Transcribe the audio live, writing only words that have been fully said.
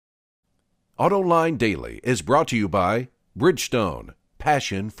AutoLine Daily is brought to you by Bridgestone,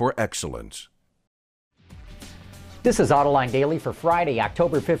 passion for excellence. This is AutoLine Daily for Friday,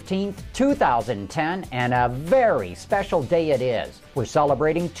 October 15th, 2010, and a very special day it is. We're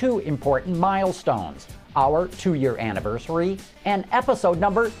celebrating two important milestones, our 2-year anniversary and episode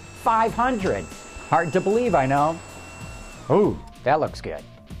number 500. Hard to believe, I know. Ooh, that looks good.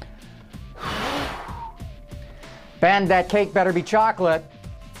 Ben, that cake better be chocolate.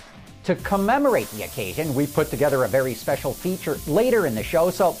 To commemorate the occasion, we put together a very special feature later in the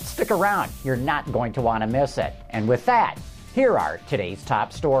show, so stick around. You're not going to want to miss it. And with that, here are today's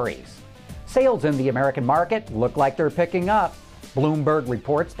top stories. Sales in the American market look like they're picking up. Bloomberg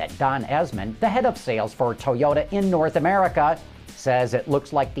reports that Don Esmond, the head of sales for Toyota in North America, says it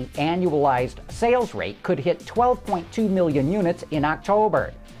looks like the annualized sales rate could hit 12.2 million units in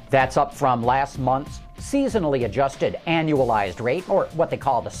October. That's up from last month's seasonally adjusted annualized rate, or what they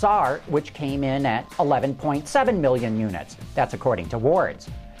call the SAAR, which came in at 11.7 million units. That's according to Wards.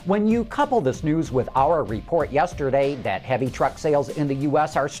 When you couple this news with our report yesterday that heavy truck sales in the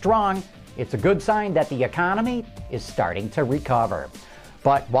U.S. are strong, it's a good sign that the economy is starting to recover.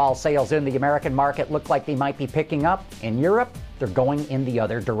 But while sales in the American market look like they might be picking up, in Europe, they're going in the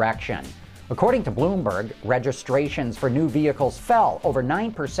other direction. According to Bloomberg, registrations for new vehicles fell over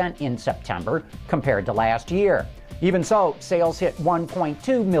 9% in September compared to last year. Even so, sales hit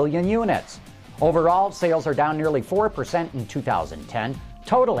 1.2 million units. Overall, sales are down nearly 4% in 2010,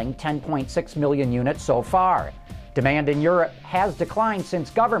 totaling 10.6 million units so far. Demand in Europe has declined since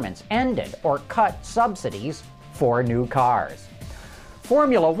governments ended or cut subsidies for new cars.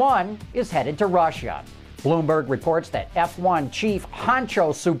 Formula One is headed to Russia. Bloomberg reports that F1 chief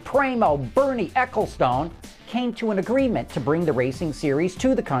Honcho Supremo Bernie Ecclestone came to an agreement to bring the racing series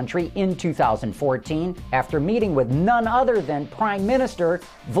to the country in 2014 after meeting with none other than Prime Minister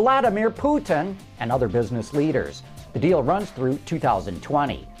Vladimir Putin and other business leaders. The deal runs through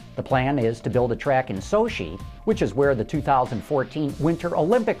 2020. The plan is to build a track in Sochi, which is where the 2014 Winter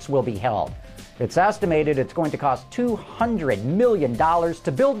Olympics will be held. It's estimated it's going to cost $200 million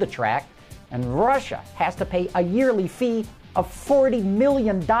to build the track, and Russia has to pay a yearly fee of $40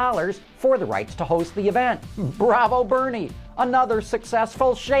 million for the rights to host the event. Bravo, Bernie! Another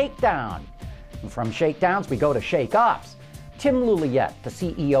successful shakedown. And from shakedowns, we go to shake-ups. Tim Lulliet, the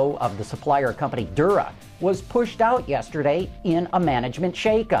CEO of the supplier company Dura, was pushed out yesterday in a management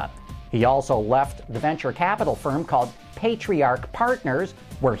shakeup. He also left the venture capital firm called Patriarch Partners,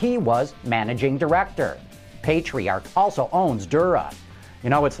 where he was managing director. Patriarch also owns Dura. You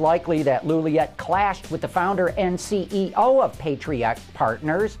know, it's likely that Lulliet clashed with the founder and CEO of Patriarch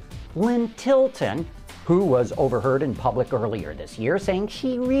Partners, Lynn Tilton, who was overheard in public earlier this year saying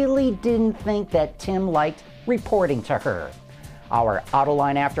she really didn't think that Tim liked reporting to her. Our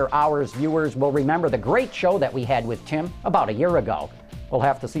AutoLine After Hours viewers will remember the great show that we had with Tim about a year ago. We'll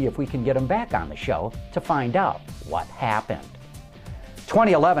have to see if we can get him back on the show to find out what happened.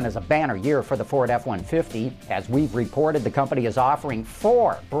 2011 is a banner year for the Ford F-150. As we've reported, the company is offering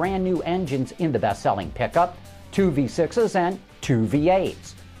 4 brand new engines in the best-selling pickup, 2 V6s and 2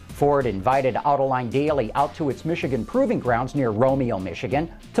 V8s. Ford invited AutoLine Daily out to its Michigan proving grounds near Romeo,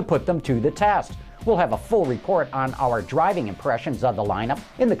 Michigan, to put them to the test. We'll have a full report on our driving impressions of the lineup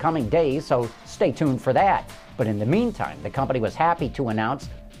in the coming days, so stay tuned for that. But in the meantime, the company was happy to announce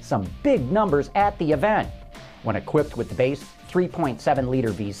some big numbers at the event. When equipped with the base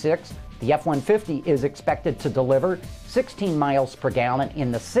 3.7-liter V6, the F-150 is expected to deliver 16 miles per gallon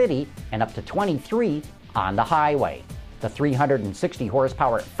in the city and up to 23 on the highway. The 360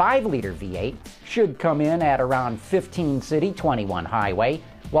 horsepower 5-liter V8 should come in at around 15 city, 21 highway,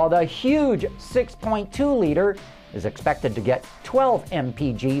 while the huge 6.2-liter is expected to get 12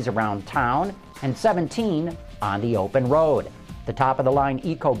 mpgs around town and 17 on the open road. The top-of-the-line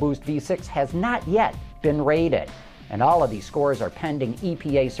EcoBoost V6 has not yet been rated, and all of these scores are pending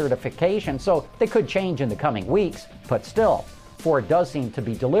EPA certification, so they could change in the coming weeks, but still, Ford does seem to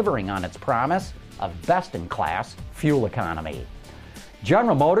be delivering on its promise of best-in-class fuel economy.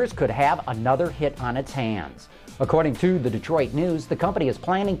 General Motors could have another hit on its hands. According to the Detroit News, the company is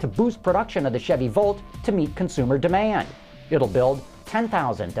planning to boost production of the Chevy Volt to meet consumer demand. It'll build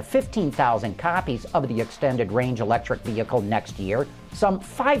 10,000 to 15,000 copies of the extended range electric vehicle next year, some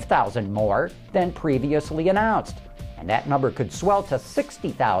 5,000 more than previously announced. And that number could swell to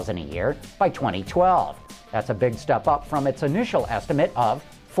 60,000 a year by 2012. That's a big step up from its initial estimate of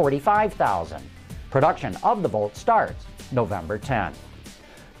 45,000. Production of the Volt starts November 10th.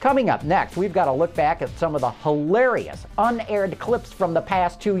 Coming up next, we've got to look back at some of the hilarious unaired clips from the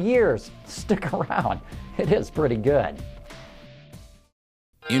past 2 years. Stick around. It is pretty good.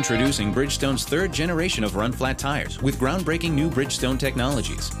 Introducing Bridgestone's third generation of run-flat tires with groundbreaking new Bridgestone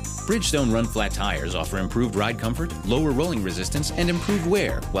technologies. Bridgestone run-flat tires offer improved ride comfort, lower rolling resistance, and improved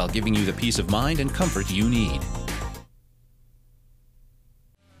wear while giving you the peace of mind and comfort you need.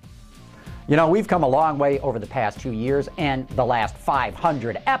 You know, we've come a long way over the past 2 years and the last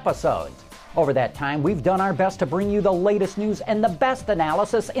 500 episodes. Over that time, we've done our best to bring you the latest news and the best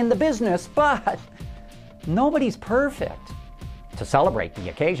analysis in the business, but nobody's perfect. To celebrate the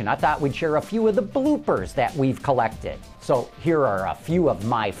occasion, I thought we'd share a few of the bloopers that we've collected. So here are a few of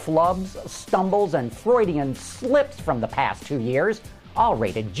my flubs, stumbles, and Freudian slips from the past 2 years, all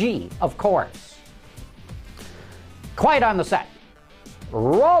rated G, of course. Quiet on the set.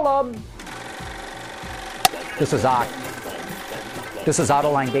 Roll 'em. This is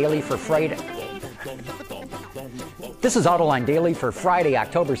Autoline Daily for Friday. This is Autoline Daily for Friday,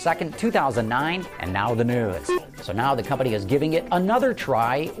 October 2nd, 2009, and now the news. So now the company is giving it another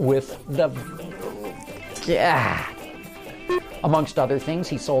try with the... Amongst other things,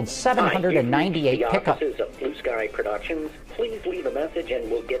 he sold 798 pickup... The offices of Blue Sky Productions. Please leave a message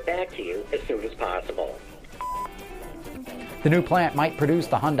and we'll get back to you as soon as possible. The new plant might produce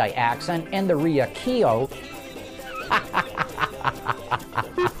the Hyundai Accent and the Ria Kio.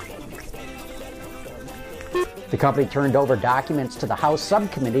 The company turned over documents to the House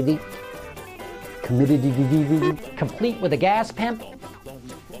Subcommittee, complete with a gas pimp.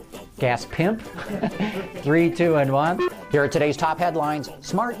 3, 2, and 1. Here are today's top headlines.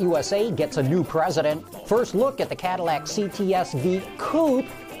 Smart USA gets a new president. First look at the Cadillac CTS-V coupe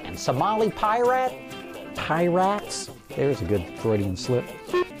and Somali pirates. There's a good Freudian slip.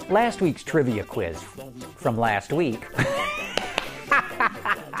 Last week's trivia quiz from last week.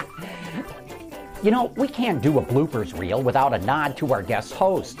 You know, we can't do a bloopers reel without a nod to our guest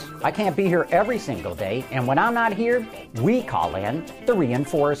hosts. I can't be here every single day, and when I'm not here, we call in the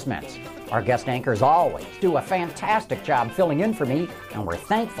reinforcements. Our guest anchors always do a fantastic job filling in for me, and we're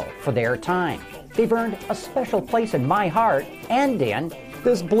thankful for their time. They've earned a special place in my heart and in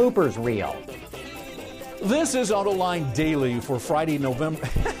this bloopers reel. This is Autoline Daily for Friday, November.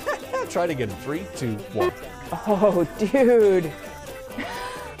 Try it again. 3, 2, 1. Oh, dude.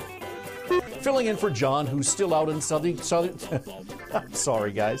 Filling in for John, who's still out in Southern.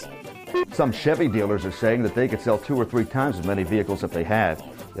 Sorry, guys. Some Chevy dealers are saying that they could sell 2 or 3 times as many vehicles that they have.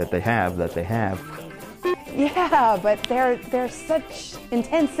 Yeah, but they're such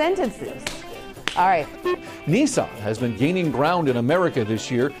intense sentences. All right. Nissan has been gaining ground in America this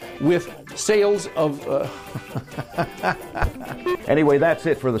year with sales of... Anyway, that's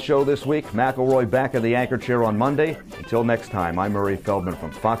it for the show this week. McElroy back in the anchor chair on Monday. Until next time, I'm Murray Feldman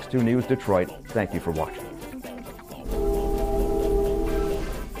from Fox 2 News Detroit. Thank you for watching.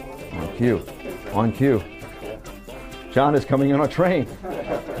 On cue. John is coming in on a train.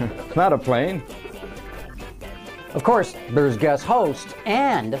 It's not a plane. Of course, there's guest host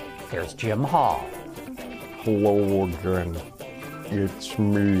and there's Jim Hall. Hello again. It's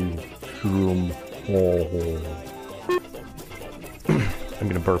me, Jim Hall. I'm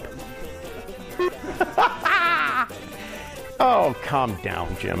gonna burp. Oh, calm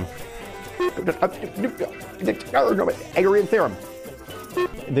down, Jim. Pythagorean theorem.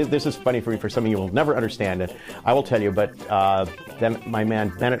 This is funny for something you will never understand. And I will tell you, but then my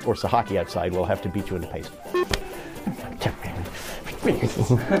man Bennett or Sahaki outside will have to beat you into paste.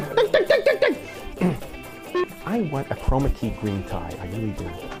 I want a chroma key green tie. I really do.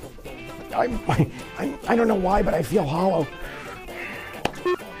 I don't know why, but I feel hollow.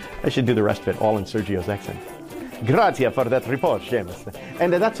 I should do the rest of it all in Sergio's accent. Grazie for that report, James.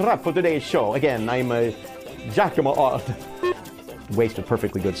 And that's a wrap for today's show. Again, I'm Giacomo Ord. Waste of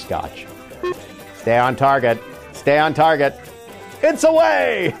perfectly good scotch. Stay on target. Stay on target. It's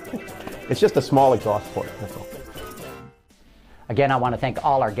away! It's just a small exhaust port, that's all. Again, I want to thank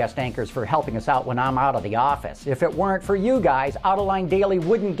all our guest anchors for helping us out when I'm out of the office. If it weren't for you guys, Autoline Daily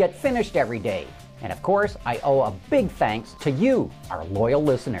wouldn't get finished every day. And of course, I owe a big thanks to you, our loyal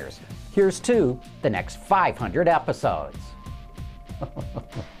listeners. Here's to the next 500 episodes.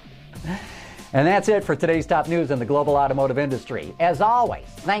 And that's it for today's top news in the global automotive industry. As always,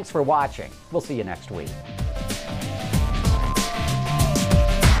 thanks for watching. We'll see you next week.